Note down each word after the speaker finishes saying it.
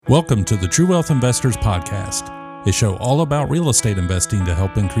Welcome to the True Wealth Investors Podcast, a show all about real estate investing to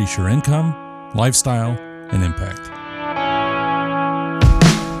help increase your income, lifestyle, and impact.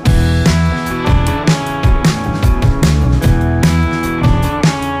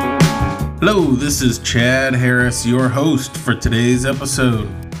 Hello, this is Chad Harris, your host for today's episode.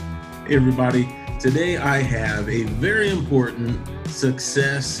 Hey everybody, today I have a very important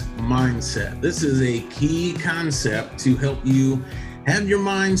success mindset. This is a key concept to help you have your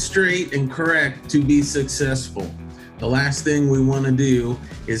mind straight and correct to be successful. The last thing we want to do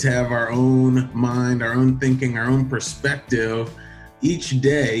is have our own mind, our own thinking, our own perspective each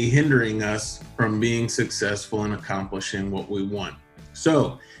day hindering us from being successful and accomplishing what we want.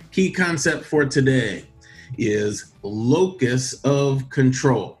 So, key concept for today is locus of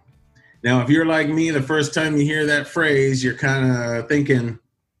control. Now, if you're like me, the first time you hear that phrase, you're kind of thinking,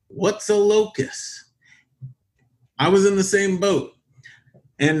 what's a locus? I was in the same boat.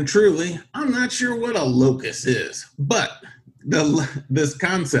 And truly, I'm not sure what a locus is, but this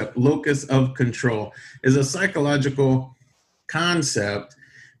concept, locus of control, is a psychological concept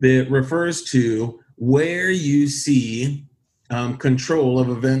that refers to where you see control of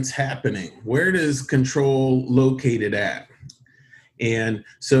events happening. Where does control located at? And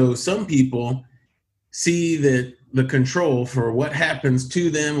so some people see that the control for what happens to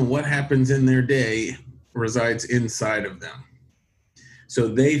them and what happens in their day resides inside of them. So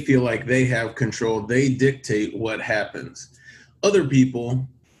they feel like they have control. They dictate what happens. Other people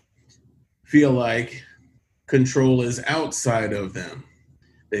feel like control is outside of them.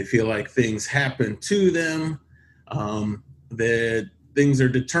 They feel like things happen to them, that things are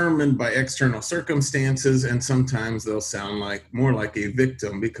determined by external circumstances, and sometimes they'll sound like more like a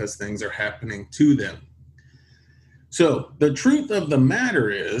victim because things are happening to them. So the truth of the matter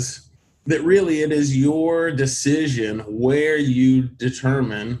is that really it is your decision where you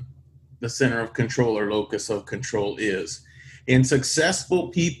determine the center of control or locus of control is. And successful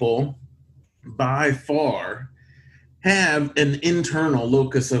people by far have an internal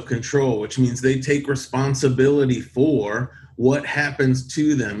locus of control, which means they take responsibility for what happens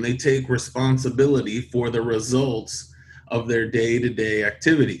to them. They take responsibility for the results of their day-to-day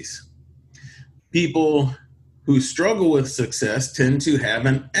activities. People who struggle with success tend to have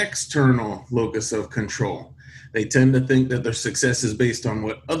an external locus of control. They tend to think that their success is based on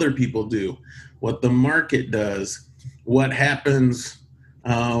what other people do, what the market does, what happens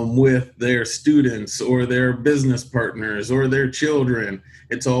with their students or their business partners or their children.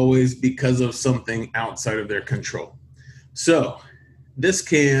 It's always because of something outside of their control. So this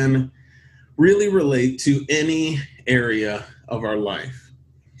can really relate to any area of our life.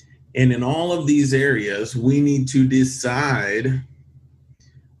 And in all of these areas, we need to decide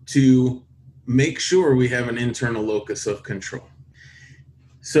to make sure we have an internal locus of control.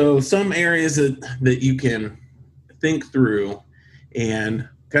 So some areas that you can think through and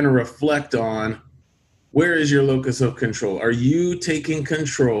kind of reflect on, where is your locus of control? Are you taking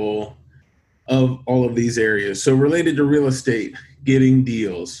control of all of these areas? So related to real estate, getting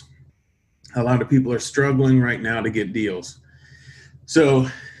deals. A lot of people are struggling right now to get deals. So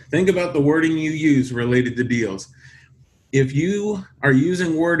think about the wording you use related to deals. If you are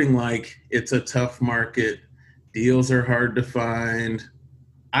using wording like it's a tough market, deals are hard to find.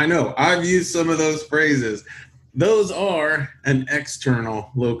 I know, I've used some of those phrases. Those are an external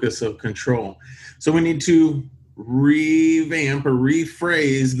locus of control. So we need to revamp or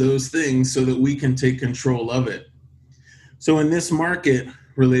rephrase those things so that we can take control of it. So in this market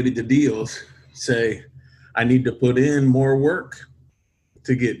related to deals, say, I need to put in more work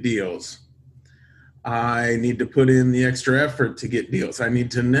to get deals. I need to put in the extra effort to get deals. I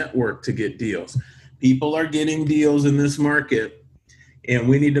need to network to get deals. People are getting deals in this market, and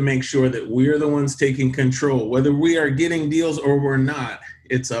we need to make sure that we're the ones taking control. Whether we are getting deals or we're not,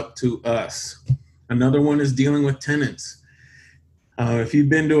 it's up to us. Another one is dealing with tenants. If you've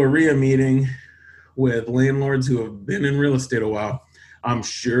been to a RIA meeting with landlords who have been in real estate a while, I'm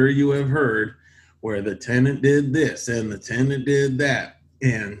sure you have heard where the tenant did this and the tenant did that.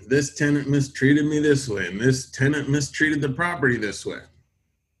 And this tenant mistreated me this way, and this tenant mistreated the property this way.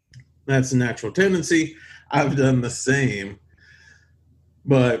 That's a natural tendency. I've done the same.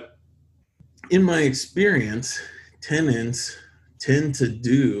 But in my experience, tenants tend to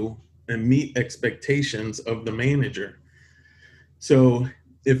do and meet expectations of the manager. So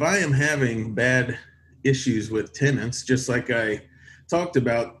if I am having bad issues with tenants, just like I talked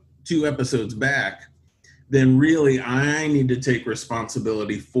about 2 episodes back, then really I need to take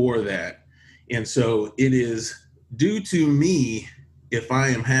responsibility for that. And so it is due to me if I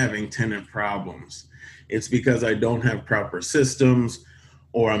am having tenant problems. It's because I don't have proper systems,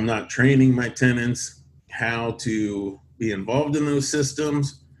 or I'm not training my tenants how to be involved in those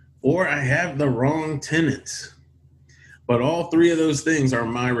systems, or I have the wrong tenants. But all three of those things are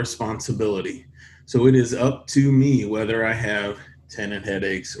my responsibility. So it is up to me whether I have tenant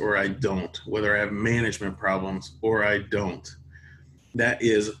headaches or I don't, whether I have management problems or I don't. That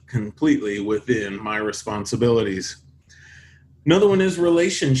is completely within my responsibilities. Another one is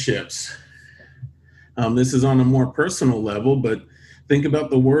relationships. This is on a more personal level, but think about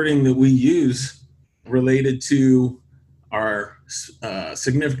the wording that we use related to our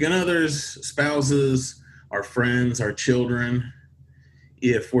significant others, spouses, our friends, our children.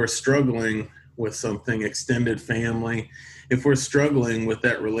 If we're struggling with something, extended family, if we're struggling with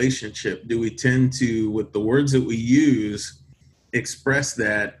that relationship, do we tend to, with the words that we use, express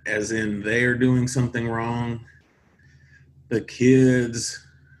that as in they're doing something wrong? The kids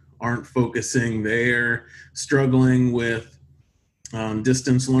aren't focusing, they're struggling with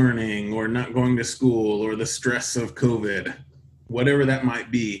distance learning or not going to school or the stress of COVID, whatever that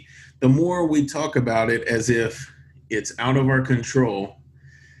might be. The more we talk about it as if it's out of our control,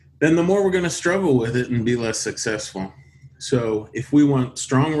 then the more we're going to struggle with it and be less successful. So if we want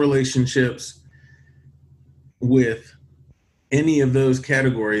strong relationships with any of those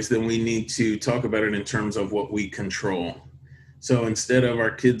categories, then we need to talk about it in terms of what we control. So instead of our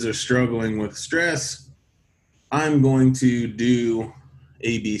kids are struggling with stress, I'm going to do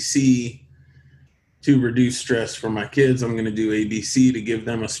ABC to reduce stress for my kids. I'm going to do ABC to give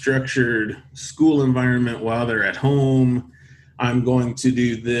them a structured school environment while they're at home. I'm going to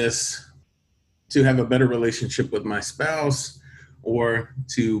do this to have a better relationship with my spouse or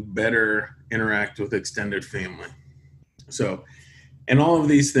to better interact with extended family. So, and all of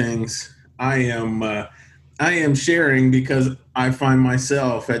these things I am sharing because I find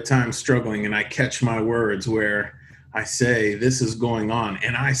myself at times struggling, and I catch my words where I say this is going on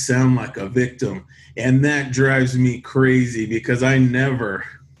and I sound like a victim, and that drives me crazy because I never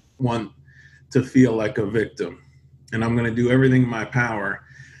want to feel like a victim, and I'm going to do everything in my power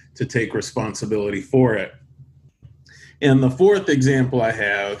to take responsibility for it. And the fourth example I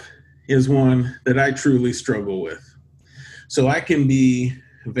have is one that I truly struggle with. So I can be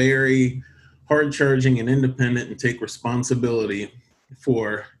very hard charging and independent and take responsibility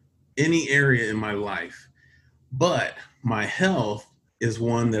for any area in my life. But my health is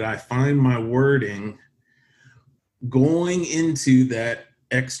one that I find my wording going into that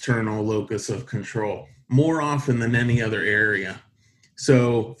external locus of control more often than any other area.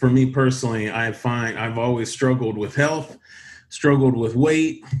 So for me personally, I've always struggled with health, struggled with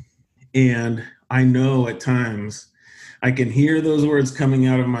weight, and I know at times I can hear those words coming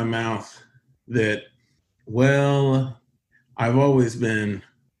out of my mouth that, well, I've always been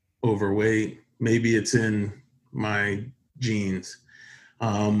overweight. Maybe it's in my genes.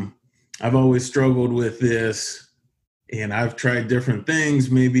 I've always struggled with this, and I've tried different things.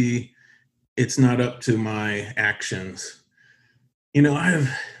 Maybe it's not up to my actions. You know, I've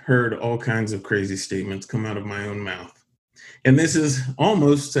heard all kinds of crazy statements come out of my own mouth. And this is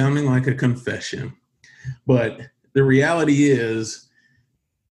almost sounding like a confession. But the reality is,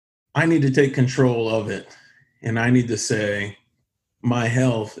 I need to take control of it. And I need to say, my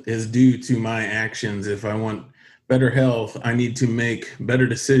health is due to my actions. If I want better health, I need to make better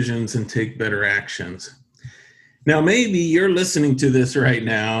decisions and take better actions. Now, maybe you're listening to this right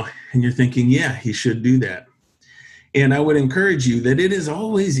now and you're thinking, yeah, he should do that. And I would encourage you that it is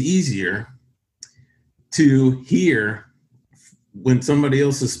always easier to hear when somebody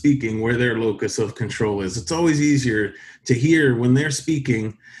else is speaking where their locus of control is. It's always easier to hear when they're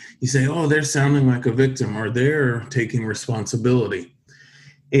speaking, you say, oh, they're sounding like a victim or they're taking responsibility.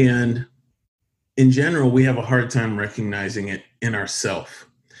 And in general, we have a hard time recognizing it in ourselves.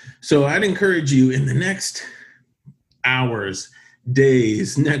 So I'd encourage you in the next hours,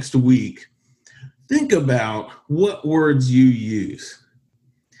 days, next week, think about what words you use.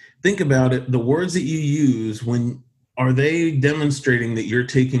 Think about it. The words that you use, are they demonstrating that you're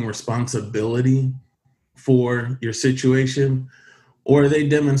taking responsibility for your situation? Or are they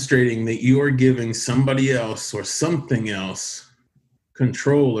demonstrating that you are giving somebody else or something else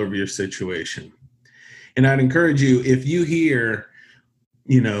control over your situation? And I'd encourage you, if you hear,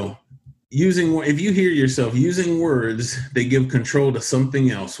 if you hear yourself using words that give control to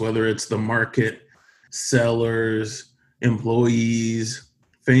something else, whether it's the market, sellers, employees,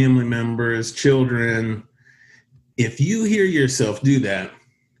 family members, children, if you hear yourself do that,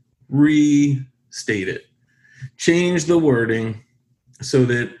 restate it. Change the wording so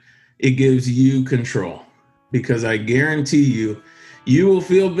that it gives you control. Because I guarantee you, you will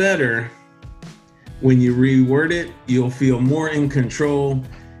feel better When you reword it, you'll feel more in control,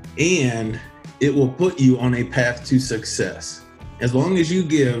 and it will put you on a path to success. As long as you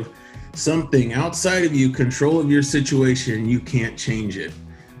give something outside of you control of your situation, you can't change it.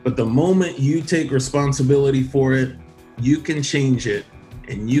 But the moment you take responsibility for it, you can change it,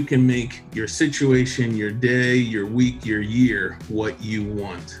 and you can make your situation, your day, your week, your year what you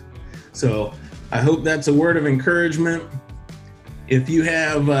want. So I hope that's a word of encouragement. If you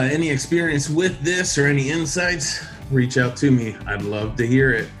have any experience with this or any insights, reach out to me. I'd love to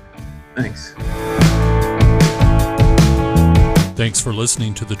hear it. Thanks. Thanks for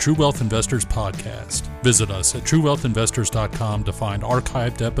listening to the True Wealth Investors Podcast. Visit us at truewealthinvestors.com to find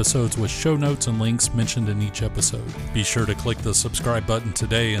archived episodes with show notes and links mentioned in each episode. Be sure to click the subscribe button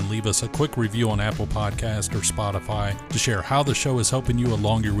today and leave us a quick review on Apple Podcast or Spotify to share how the show is helping you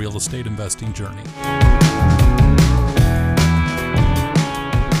along your real estate investing journey.